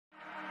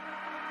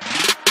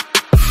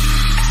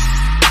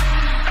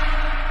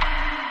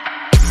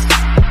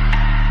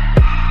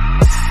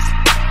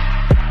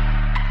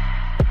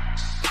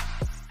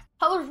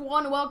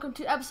everyone, and welcome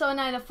to episode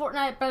 9 of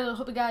Fortnite. I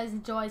hope you guys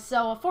enjoy.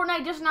 So,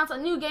 Fortnite just announced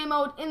a new game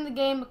mode in the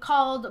game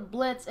called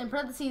Blitz, in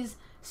parentheses,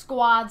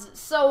 squads.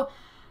 So,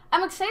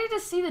 I'm excited to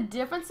see the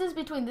differences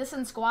between this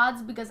and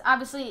squads, because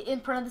obviously, in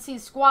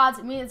parentheses, squads,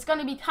 I mean, it's going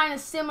to be kind of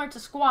similar to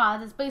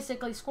squads. It's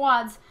basically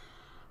squads.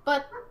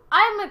 But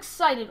I'm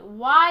excited.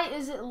 Why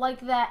is it like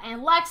that?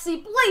 And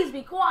Lexi, please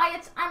be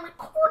quiet. I'm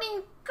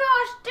recording.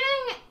 Gosh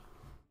dang it.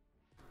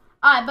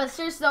 Alright, but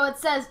seriously though, it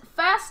says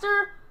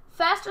faster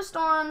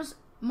storms,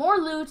 more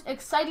loot,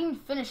 exciting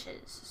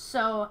finishes.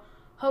 So,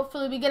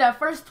 hopefully we get a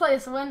first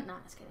place win. No,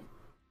 just kidding.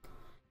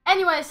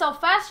 Anyway, so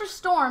faster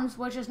storms,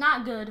 which is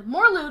not good.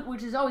 More loot,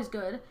 which is always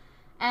good.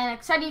 And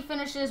exciting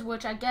finishes,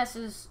 which I guess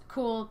is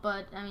cool,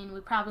 but, I mean, we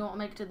probably won't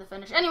make it to the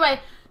finish. Anyway,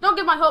 don't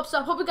get my hopes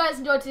up. Hope you guys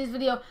enjoyed today's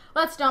video.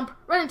 Let's jump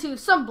right into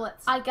some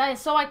Blitz. Alright, guys,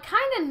 so I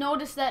kind of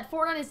noticed that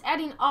Fortnite is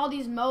adding all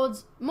these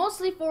modes,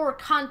 mostly for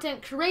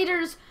content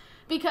creators,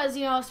 because,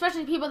 you know,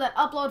 especially people that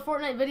upload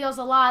Fortnite videos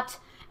a lot,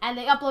 and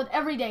they upload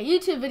everyday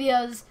YouTube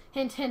videos,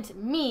 hint, hint,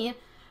 me.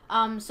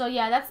 So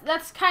yeah,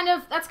 that's kind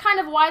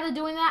of why they're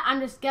doing that.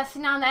 I'm just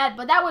guessing on that,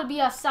 but that would be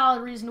a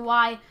solid reason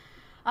why.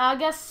 I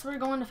guess we're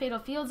going to Fatal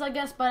Fields, I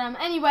guess. But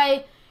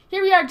anyway,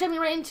 here we are jumping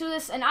right into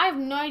this, and I have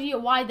no idea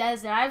why that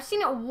is there. I've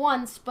seen it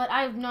once, but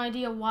I have no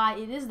idea why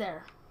it is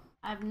there.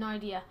 I have no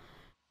idea.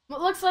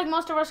 It looks like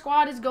most of our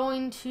squad is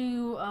going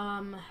to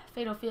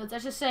Fatal Fields. I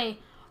should say,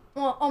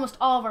 well, almost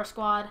all of our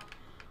squad.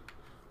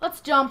 Let's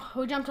jump.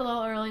 We jumped a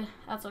little early.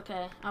 That's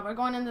okay. We're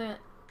going in the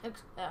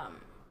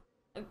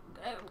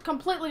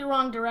completely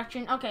wrong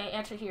direction. Okay,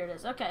 actually here it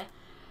is. Okay.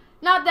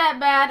 Not that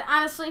bad.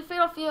 Honestly,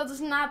 Fatal Fields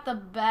is not the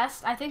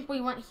best. I think we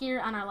went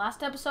here on our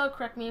last episode.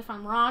 Correct me if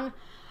I'm wrong.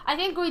 I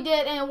think we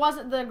did, and it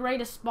wasn't the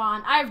greatest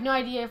spawn. I have no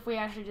idea if we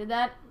actually did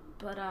that.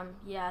 But,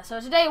 yeah. So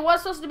today it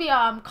was supposed to be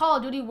a Call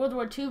of Duty World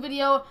War II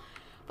video.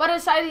 But I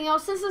decided, you know,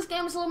 since this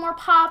game is a little more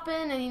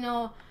poppin', and, you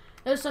know,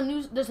 there's a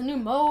new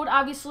mode,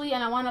 obviously,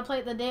 and I want to play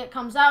it the day it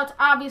comes out.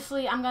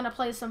 Obviously, I'm going to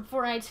play some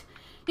Fortnite.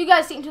 You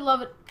guys seem to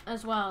love it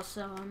as well.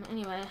 So,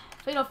 anyway.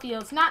 Fatal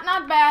Fields. Not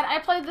bad. I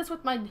played this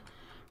with my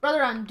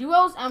brother on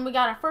duos, and we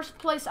got a first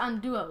place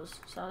on duos,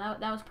 so that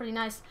was pretty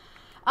nice.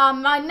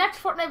 My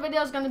next Fortnite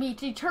video is going to be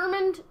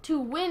determined to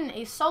win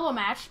a solo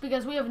match,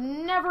 because we have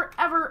never,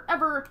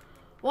 ever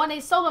won a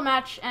solo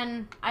match,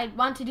 and I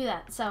want to do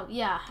that. So,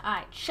 yeah,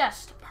 alright,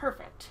 chest,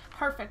 perfect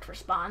for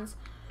spawns.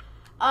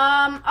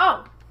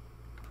 Oh,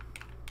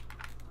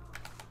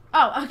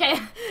 okay,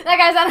 that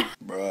guy's on.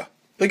 Bruh,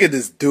 look at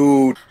this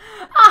dude.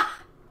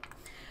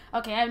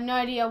 Okay, I have no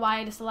idea why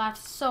I just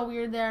laughed. So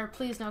weird there.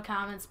 Please, no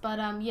comments. But,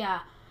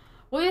 yeah.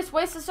 We just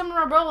wasted some of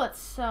our bullets,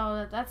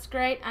 so that's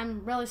great.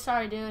 I'm really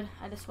sorry, dude.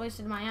 I just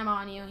wasted my ammo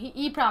on you.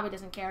 He probably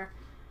doesn't care.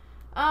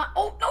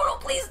 Oh, no,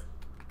 please!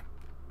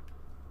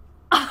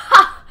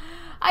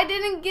 I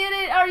didn't get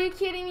it. Are you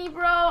kidding me,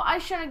 bro? I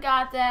shouldn't have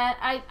got that.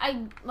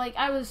 I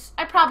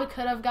probably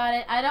could have got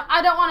it.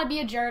 I don't want to be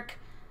a jerk,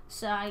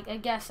 so I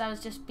guess I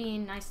was just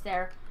being nice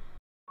there.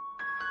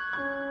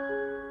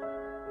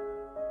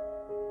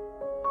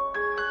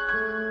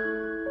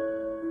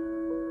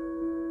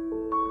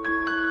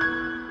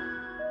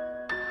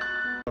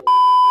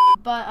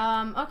 But,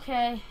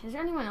 okay. Is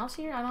there anyone else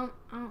here? I don't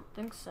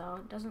think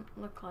so. It doesn't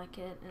look like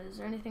it. Is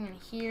there anything in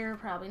here?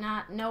 Probably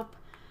not. Nope.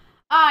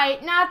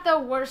 Alright, not the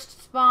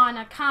worst spawn.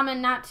 A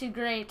common, not too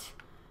great.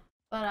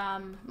 But,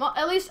 well,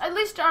 at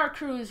least our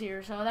crew is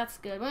here, so that's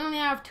good. We only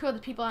have 2 other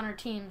people on our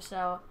team,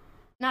 so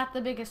not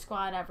the biggest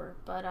squad ever.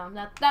 But,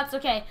 that's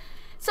okay.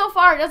 So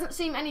far, it doesn't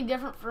seem any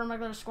different from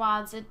regular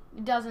squads. It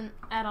doesn't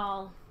at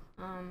all.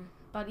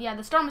 But, yeah,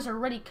 the storms are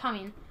already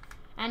coming.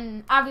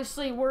 And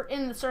obviously, we're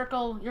in the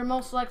circle. You're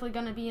most likely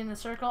going to be in the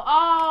circle.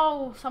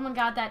 Oh, someone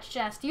got that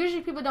chest.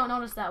 Usually, people don't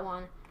notice that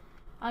one.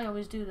 I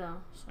always do, though.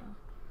 So,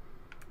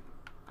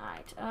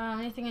 alright.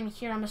 Anything in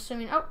here, I'm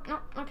assuming. Oh, no.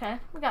 Okay.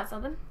 We got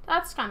something.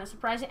 That's kind of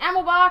surprising.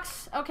 Ammo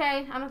box.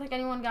 Okay. I don't think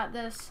anyone got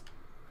this.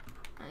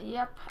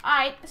 Yep.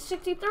 Alright.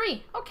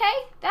 63. Okay.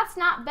 That's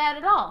not bad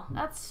at all.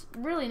 That's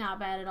really not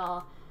bad at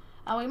all.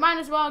 We might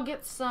as well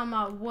get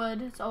some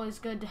wood. It's always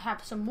good to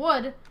have some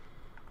wood.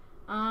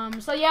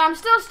 So yeah, I'm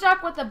still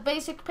stuck with the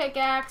basic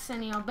pickaxe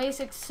and, you know,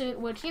 basic suit,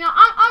 which, you know,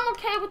 I'm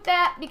okay with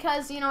that,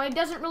 because, you know, it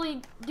doesn't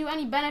really do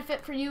any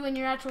benefit for you in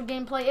your actual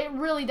gameplay. It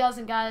really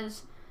doesn't,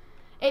 guys.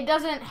 It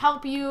doesn't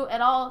help you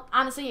at all.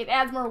 Honestly, it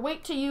adds more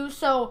weight to you,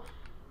 so,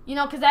 you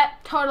know, because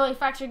that totally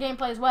affects your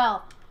gameplay as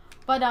well.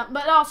 But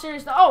all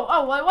seriously,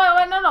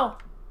 wait, no.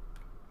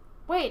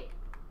 Wait,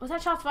 was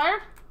that shots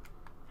fired?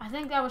 I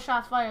think that was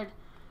shots fired.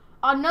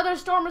 Another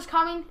storm is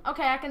coming.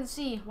 Okay, I can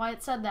see why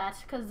it said that,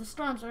 because the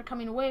storms are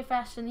coming way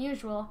faster than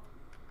usual.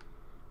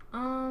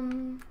 I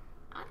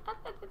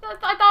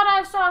thought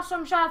I saw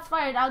some shots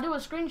fired. I'll do a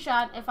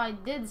screenshot if I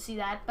did see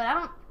that, but I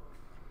don't.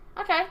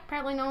 Okay,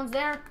 apparently no one's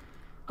there.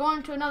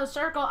 Going to another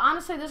circle.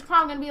 Honestly, there's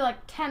probably gonna be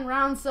like 10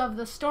 rounds of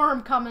the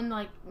storm coming.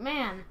 Like,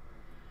 man.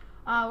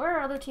 Where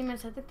are other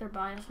teammates? I think they're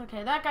biased.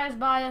 Okay, that guy's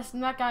biased,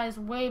 and that guy's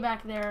way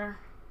back there.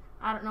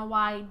 I don't know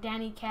why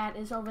N.I.C.K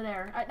is over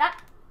there.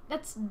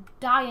 That's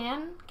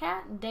Diane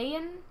Cat?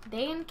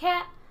 Dayan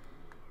Cat?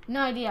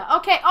 No idea.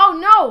 Okay. Oh,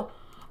 no.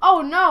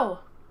 Oh, no.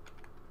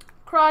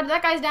 Crud,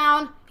 that guy's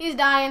down. He's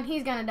dying.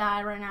 He's gonna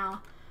die right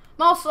now.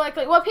 Most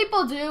likely. What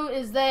people do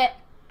is that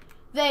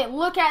they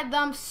look at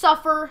them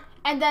suffer,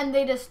 and then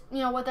they just, you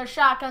know, with their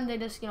shotgun, they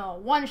just, you know,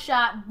 one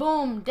shot,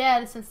 boom,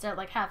 dead, since they're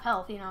like half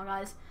health, you know,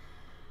 guys.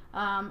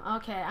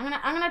 Okay, I'm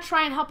gonna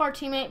try and help our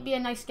teammate be a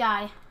nice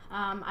guy.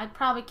 I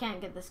probably can't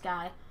get this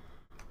guy.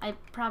 I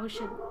probably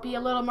should be a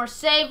little more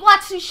safe.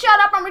 Lexi, shut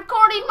up! I'm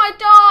recording my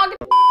dog.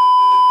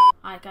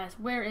 All right, guys,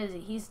 where is he?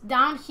 He's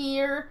down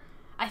here.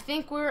 I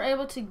think we were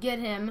able to get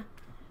him,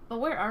 but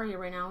where are you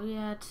right now? We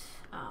at?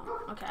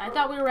 Oh, okay. I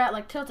thought we were at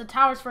like Tilted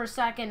Towers for a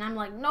second. I'm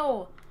like,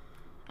 no.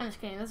 I'm just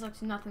kidding. This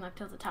looks nothing like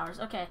Tilted Towers.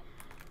 Okay.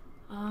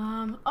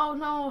 Oh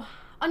no.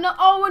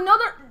 Oh,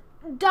 another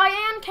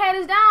Diane cat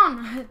is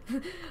down.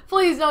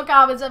 Please no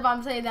comments if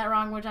I'm saying that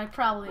wrong, which I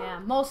probably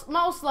am. Most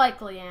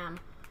likely am.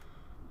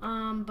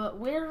 But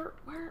where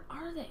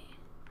are they?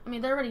 I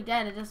mean, they're already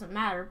dead. It doesn't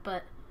matter.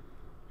 But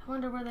I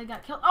wonder where they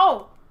got killed.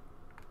 Oh,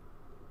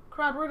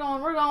 crud! We're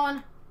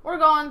going.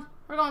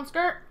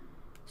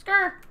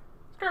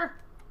 Skirt.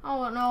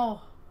 Oh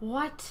no.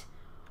 What?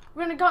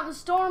 We're gonna go out in the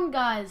storm,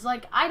 guys.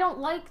 Like, I don't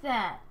like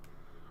that.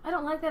 I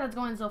don't like that it's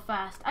going so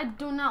fast. I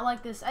do not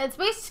like this. It's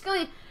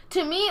basically,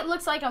 to me, it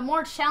looks like a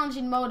more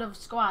challenging mode of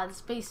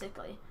squads,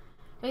 basically.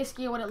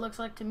 Basically what it looks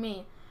like to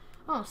me.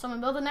 Oh,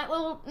 someone built a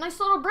nice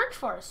little bridge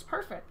for us.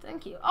 Perfect,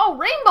 thank you. Oh,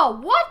 rainbow,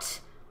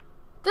 what?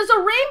 There's a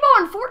rainbow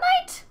in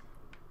Fortnite?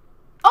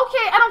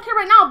 Okay, I don't care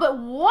right now, but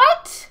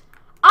what?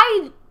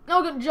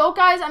 No good joke,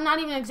 guys. I'm not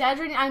even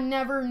exaggerating. I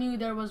never knew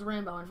there was a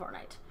rainbow in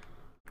Fortnite.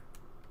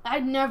 I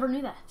never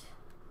knew that.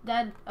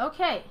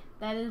 Okay,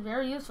 that is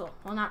very useful.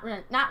 Well, not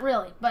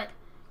really, but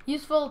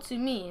useful to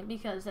me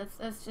because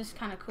that's just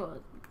kind of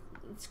cool.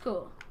 It's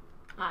cool.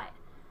 All right.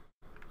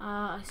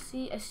 I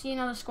see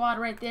another squad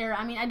right there.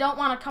 I mean, I don't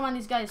want to come on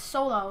these guys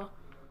solo,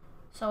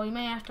 so we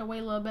may have to wait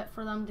a little bit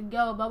for them to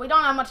go. But we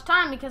don't have much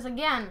time because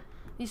again,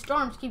 these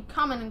storms keep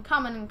coming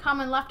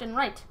left and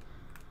right.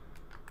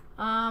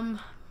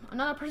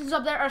 Another person's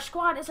up there. Our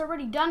squad is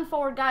already done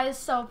for, guys.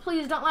 So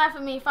please don't laugh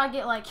at me if I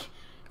get like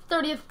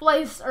 30th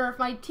place or if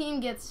my team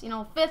gets, you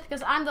know, 5th,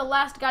 because I'm the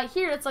last guy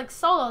here. It's like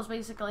solos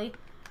basically,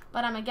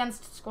 but I'm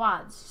against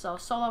squads, so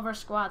solo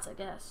versus squads, I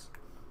guess.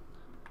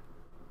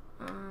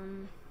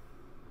 I'm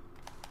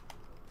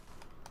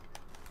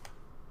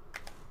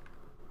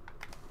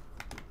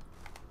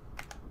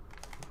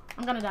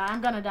gonna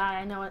die,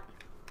 I know it.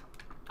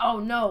 Oh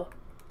no.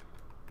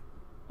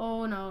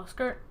 Oh no,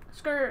 skirt.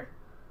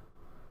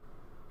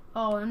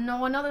 Oh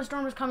no, another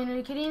storm is coming, are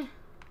you kidding?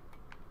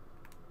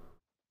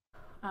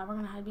 We're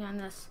gonna hide behind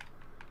this.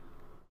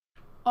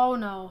 Oh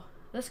no,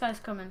 this guy's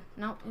coming.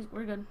 No,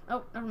 we're good.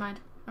 Oh, never mind.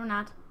 We're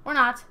not.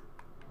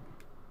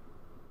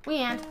 We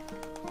ain't.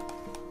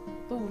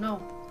 Oh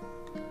no.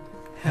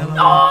 Hello,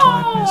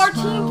 oh, our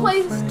team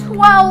plays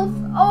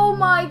 12th. Oh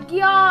my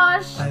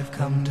gosh. I've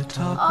come to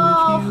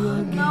talk with you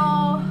again.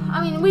 No.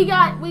 I mean, we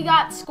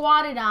got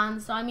squatted on,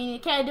 so I mean, you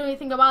can't do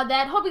anything about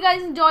that. Hope you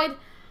guys enjoyed.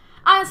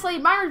 Honestly,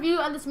 my review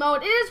on this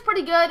mode, it is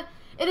pretty good.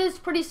 It is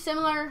pretty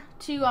similar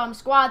to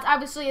squads.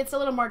 Obviously, it's a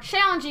little more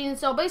challenging.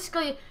 So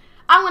basically,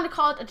 I'm going to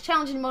call it a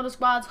challenging mode of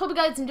squads. Hope you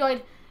guys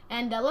enjoyed.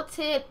 And let's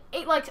hit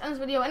 8 likes on this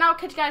video. And I'll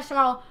catch you guys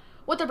tomorrow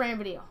with a brand new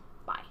video.